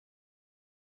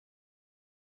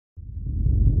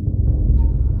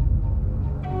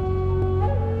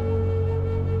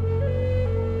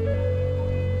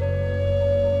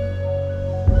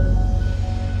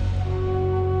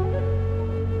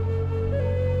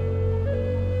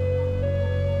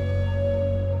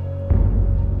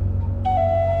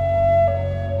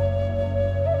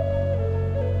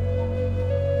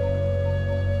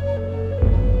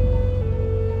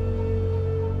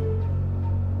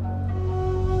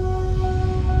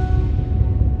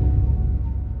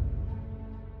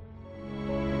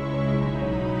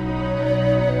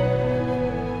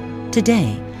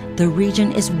Today, the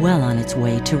region is well on its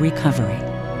way to recovery.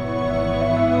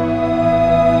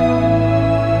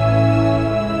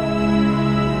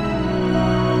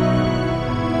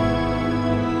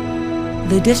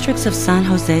 The districts of San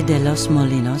Jose de los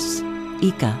Molinos,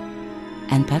 Ica,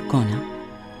 and Percona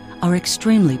are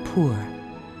extremely poor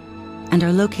and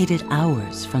are located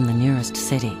hours from the nearest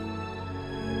city.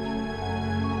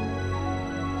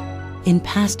 In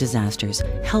past disasters,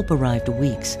 help arrived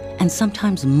weeks and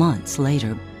sometimes months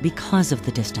later because of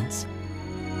the distance.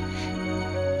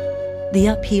 The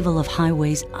upheaval of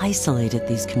highways isolated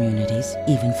these communities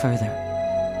even further.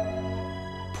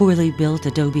 Poorly built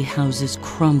adobe houses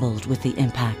crumbled with the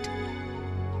impact,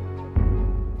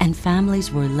 and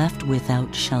families were left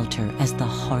without shelter as the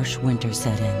harsh winter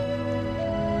set in.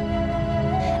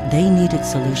 They needed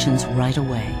solutions right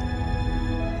away.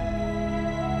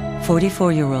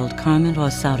 44-year-old Carmen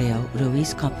Rosario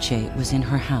Ruiz Copche was in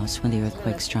her house when the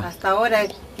earthquake struck.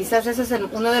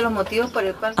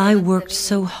 I worked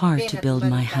so hard to build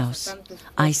my house.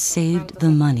 I saved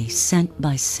the money cent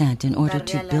by cent in order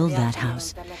to build that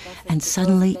house, and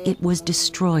suddenly it was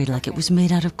destroyed like it was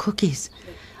made out of cookies.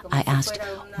 I asked,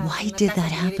 why did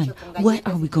that happen? What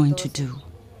are we going to do?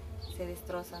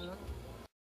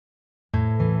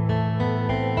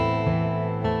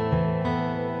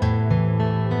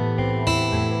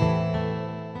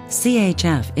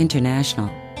 CHF International,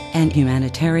 an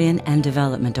humanitarian and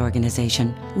development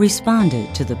organization,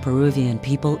 responded to the Peruvian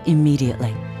people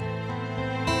immediately.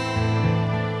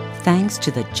 Thanks to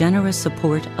the generous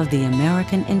support of the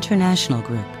American International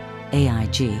Group,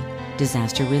 AIG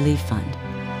Disaster Relief Fund.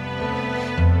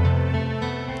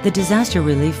 The Disaster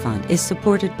Relief Fund is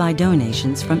supported by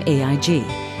donations from AIG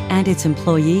and its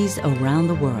employees around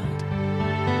the world.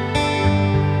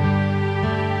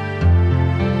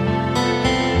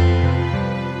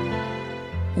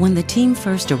 When the team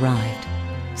first arrived,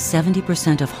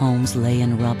 70% of homes lay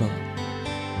in rubble.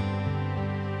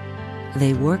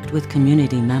 They worked with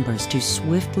community members to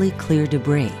swiftly clear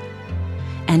debris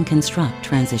and construct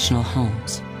transitional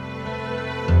homes.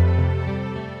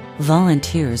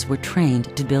 Volunteers were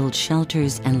trained to build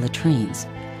shelters and latrines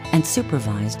and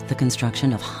supervised the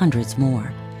construction of hundreds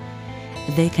more.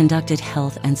 They conducted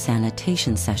health and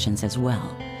sanitation sessions as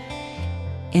well.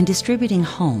 In distributing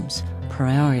homes,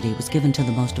 priority was given to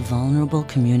the most vulnerable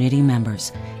community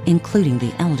members, including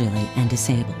the elderly and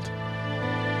disabled.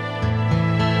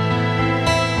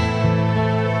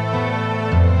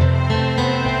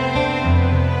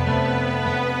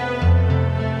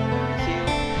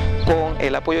 Con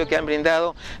el apoyo que han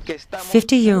brindado,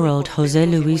 50-year-old Jose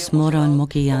Luis Moron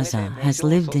Moquillaza has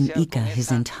lived in Ica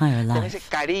his entire life.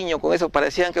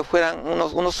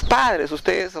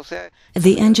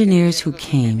 The engineers who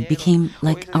came became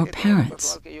like our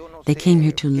parents. They came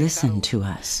here to listen to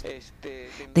us.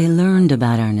 They learned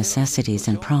about our necessities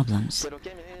and problems.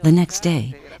 The next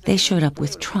day, they showed up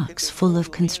with trucks full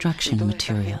of construction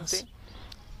materials.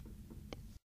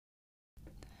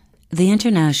 The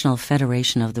International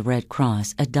Federation of the Red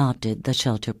Cross adopted the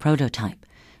shelter prototype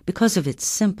because of its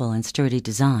simple and sturdy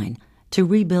design to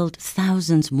rebuild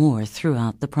thousands more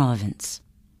throughout the province.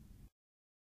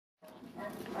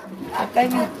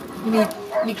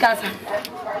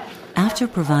 After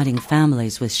providing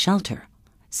families with shelter,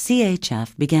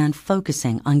 CHF began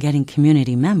focusing on getting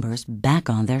community members back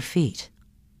on their feet.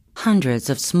 Hundreds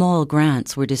of small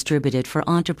grants were distributed for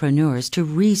entrepreneurs to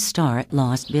restart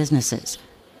lost businesses.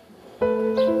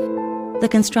 The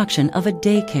construction of a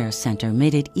daycare center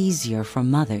made it easier for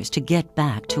mothers to get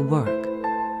back to work.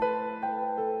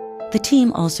 The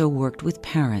team also worked with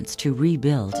parents to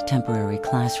rebuild temporary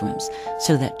classrooms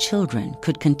so that children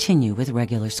could continue with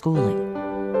regular schooling.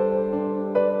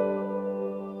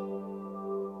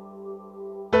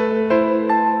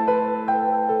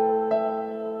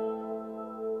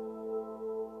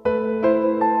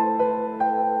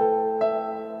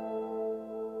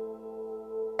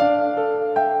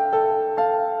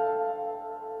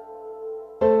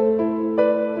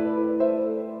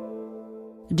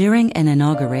 During an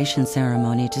inauguration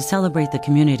ceremony to celebrate the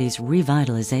community's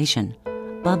revitalization,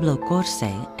 Pablo Corse,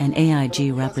 an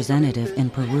AIG representative in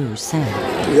Peru, said,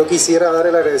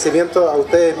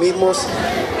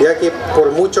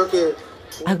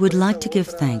 I would like to give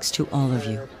thanks to all of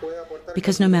you,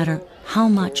 because no matter how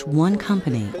much one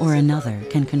company or another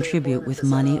can contribute with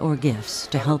money or gifts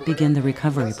to help begin the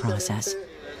recovery process,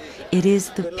 it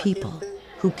is the people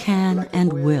who can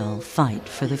and will fight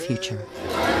for the future.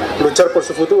 Luchar por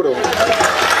su futuro.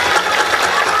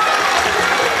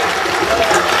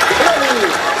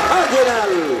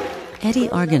 Eddie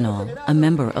Arganol, a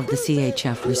member of the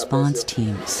CHF response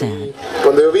team, said,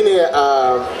 Cuando yo vine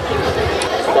a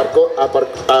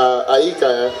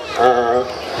Ica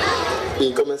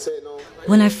y comencé, no.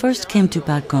 When I first came to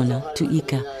Barcona, to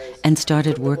Ica, and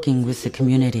started working with the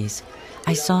communities,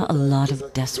 I saw a lot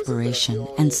of desperation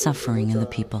and suffering in the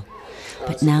people.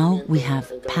 But now we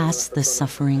have passed the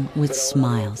suffering with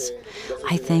smiles.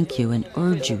 I thank you and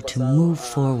urge you to move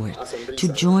forward, to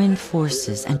join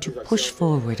forces and to push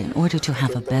forward in order to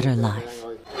have a better life.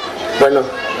 Bueno,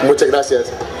 muchas gracias.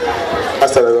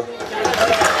 Hasta luego.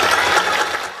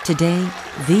 Today,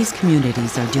 these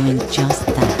communities are doing just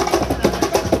that.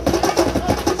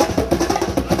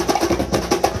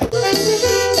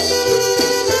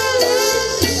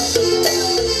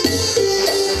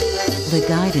 The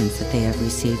guidance that they have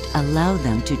received allowed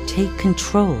them to take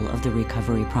control of the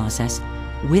recovery process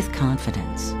with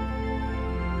confidence.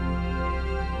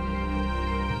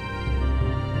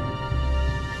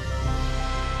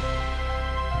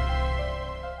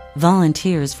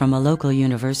 Volunteers from a local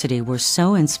university were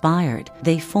so inspired,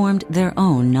 they formed their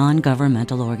own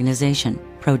non-governmental organization,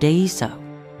 Prodeiso.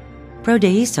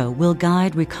 Prodeiso will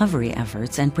guide recovery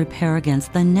efforts and prepare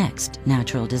against the next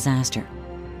natural disaster.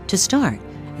 To start,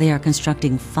 they are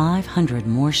constructing 500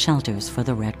 more shelters for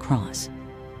the Red Cross.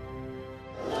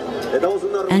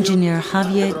 Engineer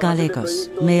Javier Gallegos,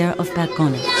 Mayor of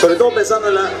Barcona.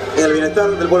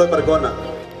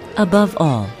 Above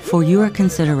all, for your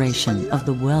consideration of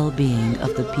the well-being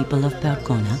of the people of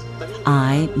Barcona,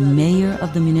 I, Mayor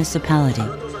of the municipality,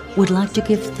 would like to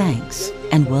give thanks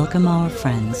and welcome our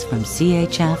friends from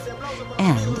CHF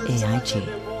and AIG.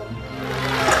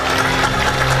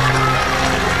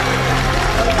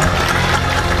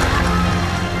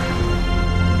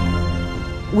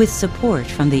 With support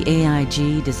from the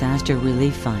AIG Disaster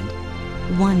Relief Fund,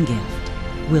 one gift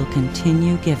will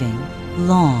continue giving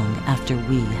long after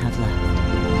we have left.